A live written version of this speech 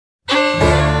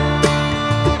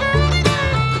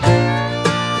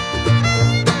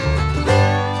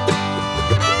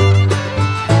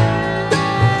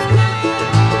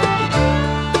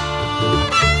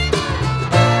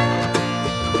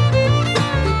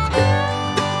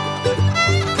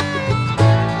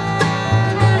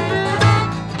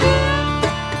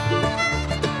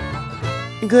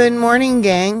Good morning,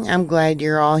 gang. I'm glad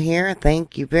you're all here.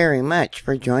 Thank you very much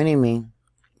for joining me.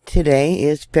 Today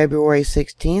is February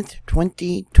 16th,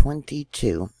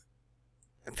 2022.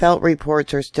 Felt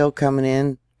reports are still coming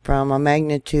in from a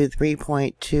magnitude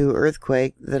 3.2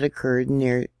 earthquake that occurred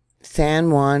near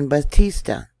San Juan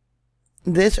Bautista.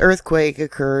 This earthquake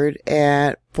occurred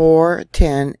at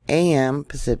 4:10 a.m.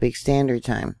 Pacific Standard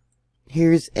Time.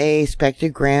 Here's a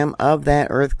spectrogram of that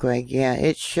earthquake. Yeah,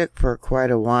 it shook for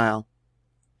quite a while.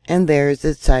 And there's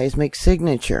its seismic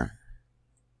signature.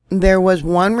 There was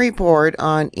one report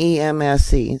on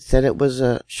EMSC, said it was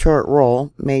a short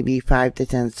roll, maybe 5 to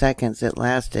 10 seconds it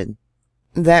lasted.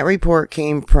 That report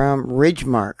came from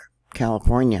Ridgemark,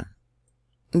 California.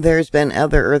 There's been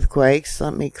other earthquakes.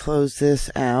 Let me close this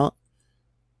out.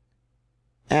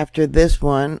 After this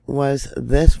one was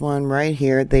this one right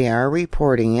here. They are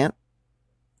reporting it.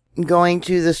 Going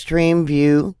to the stream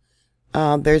view,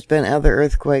 there's been other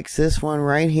earthquakes. This one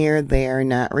right here, they are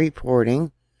not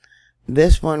reporting.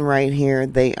 This one right here,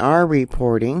 they are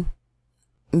reporting.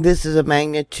 This is a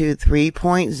magnitude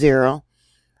 3.0.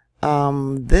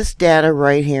 This data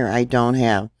right here, I don't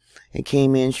have. It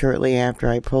came in shortly after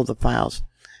I pulled the files.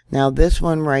 Now this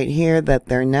one right here that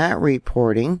they're not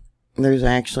reporting, there's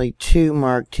actually two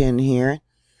marked in here,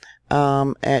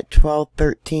 at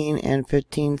 12:13 and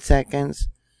 15 seconds.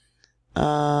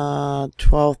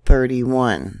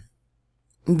 12:31.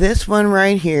 This one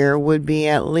right here would be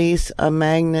at least a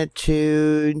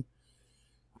magnitude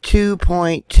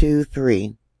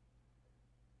 2.23.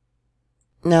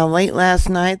 Now late last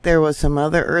night there was some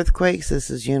other earthquakes. This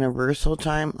is universal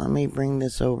time. Let me bring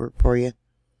this over for you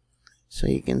so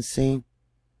you can see.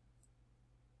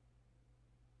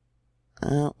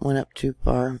 Went up too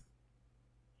far.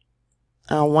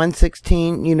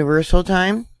 1:16 universal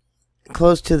time.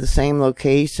 Close to the same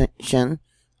location.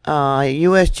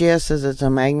 USGS says it's a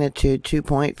magnitude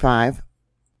 2.5,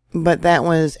 but that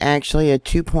one is actually a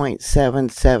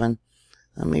 2.77.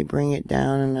 Let me bring it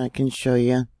down and I can show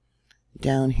you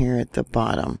down here at the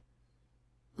bottom.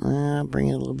 Bring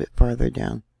it a little bit farther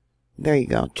down. There you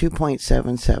go,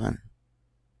 2.77.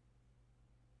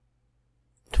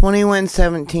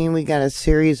 2117, we got a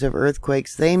series of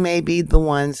earthquakes. They may be the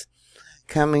ones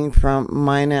coming from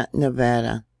Minot,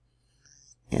 Nevada.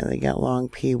 Yeah, they got long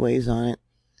P-waves on it.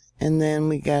 And then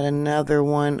we got another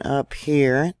one up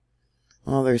here.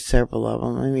 Well, there's several of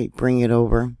them. Let me bring it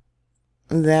over.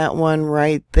 That one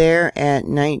right there at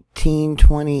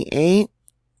 1928.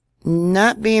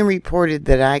 Not being reported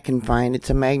that I can find. It's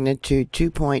a magnitude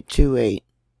 2.28.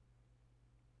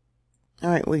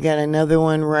 Alright, we got another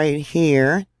one right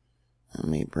here. Let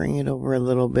me bring it over a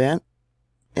little bit.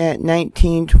 At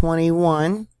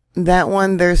 1921. That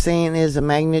one they're saying is a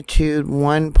magnitude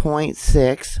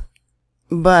 1.6,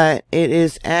 but it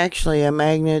is actually a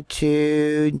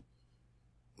magnitude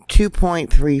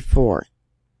 2.34.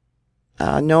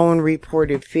 No one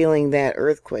reported feeling that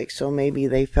earthquake, so maybe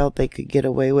they felt they could get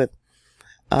away with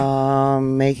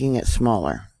making it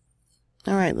smaller.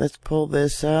 Alright, let's pull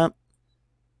this up.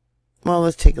 Well,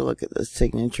 let's take a look at the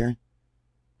signature.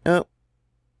 Oh.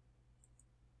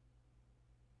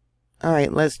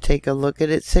 Alright, let's take a look at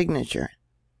its signature.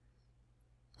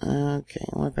 Okay,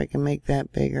 I wonder if I can make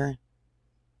that bigger.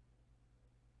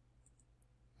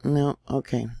 No,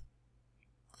 okay.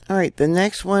 Alright, the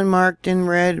next one marked in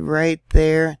red right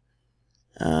there.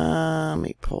 Let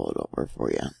me pull it over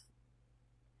for you.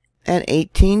 At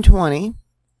 1820,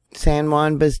 San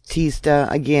Juan Bautista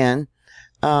again.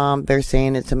 They're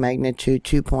saying it's a magnitude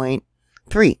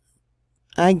 2.3.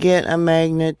 I get a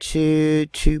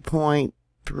magnitude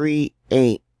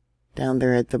 2.38 down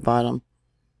there at the bottom.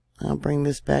 I'll bring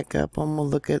this back up and we'll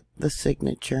look at the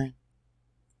signature.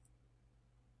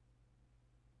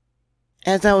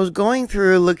 As I was going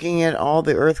through looking at all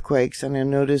the earthquakes, and I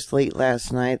noticed late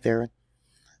last night there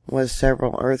was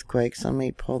several earthquakes. Let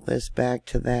me pull this back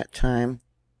to that time.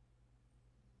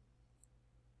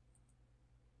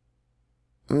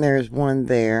 And there's one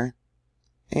there.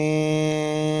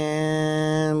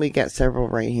 And we got several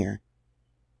right here.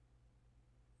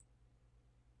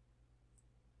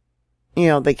 You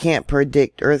know, they can't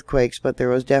predict earthquakes, but there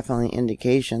was definitely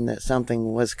indication that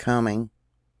something was coming.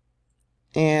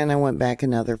 And I went back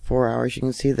another 4 hours. You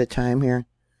can see the time here.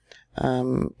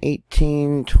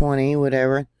 1820,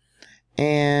 whatever.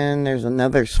 And there's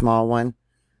another small one.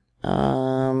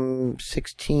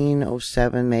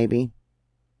 1607 maybe.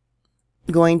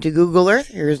 Going to Google Earth.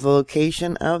 Here's the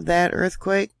location of that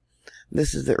earthquake.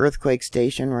 This is the earthquake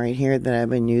station right here that I've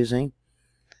been using.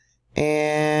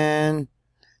 And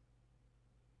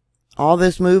all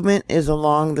this movement is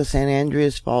along the San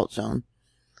Andreas fault zone.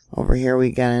 Over here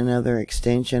we got another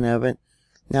extension of it.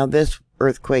 Now this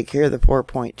earthquake here, the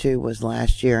 4.2, was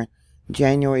last year,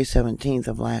 January 17th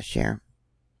of last year.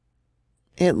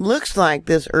 It looks like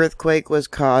this earthquake was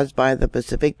caused by the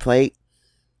Pacific Plate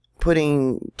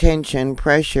putting tension,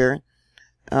 pressure,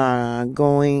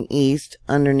 going east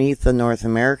underneath the North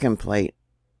American Plate.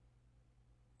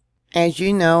 As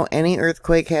you know, any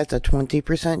earthquake has a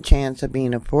 20% chance of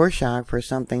being a foreshock for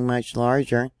something much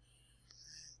larger.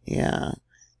 Yeah,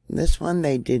 this one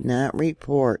they did not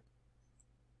report.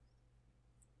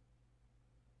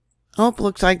 Oh,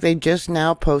 looks like they just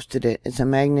now posted it. It's a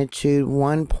magnitude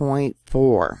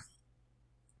 1.4.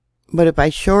 But if I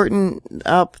shorten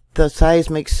up the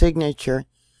seismic signature,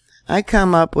 I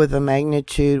come up with a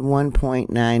magnitude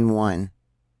 1.91.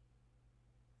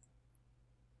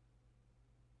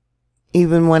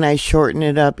 Even when I shorten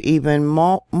it up even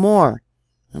more,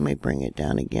 let me bring it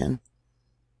down again,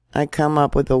 I come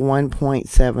up with a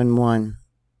 1.71.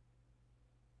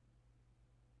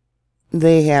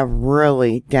 They have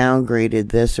really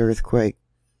downgraded this earthquake.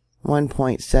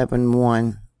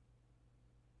 1.71.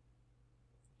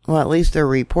 Well, at least they're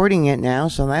reporting it now,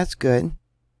 so that's good.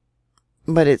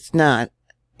 But it's not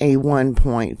a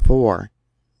 1.4.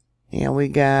 Yeah, we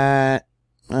got,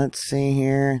 let's see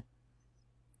here,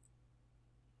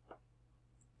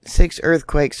 6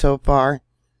 earthquakes so far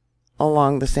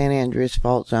along the San Andreas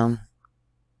fault zone.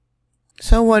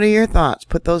 So what are your thoughts?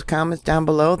 Put those comments down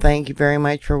below. Thank you very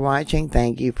much for watching.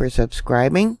 Thank you for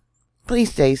subscribing.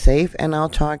 Please stay safe, and I'll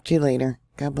talk to you later.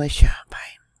 God bless you.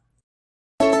 Bye.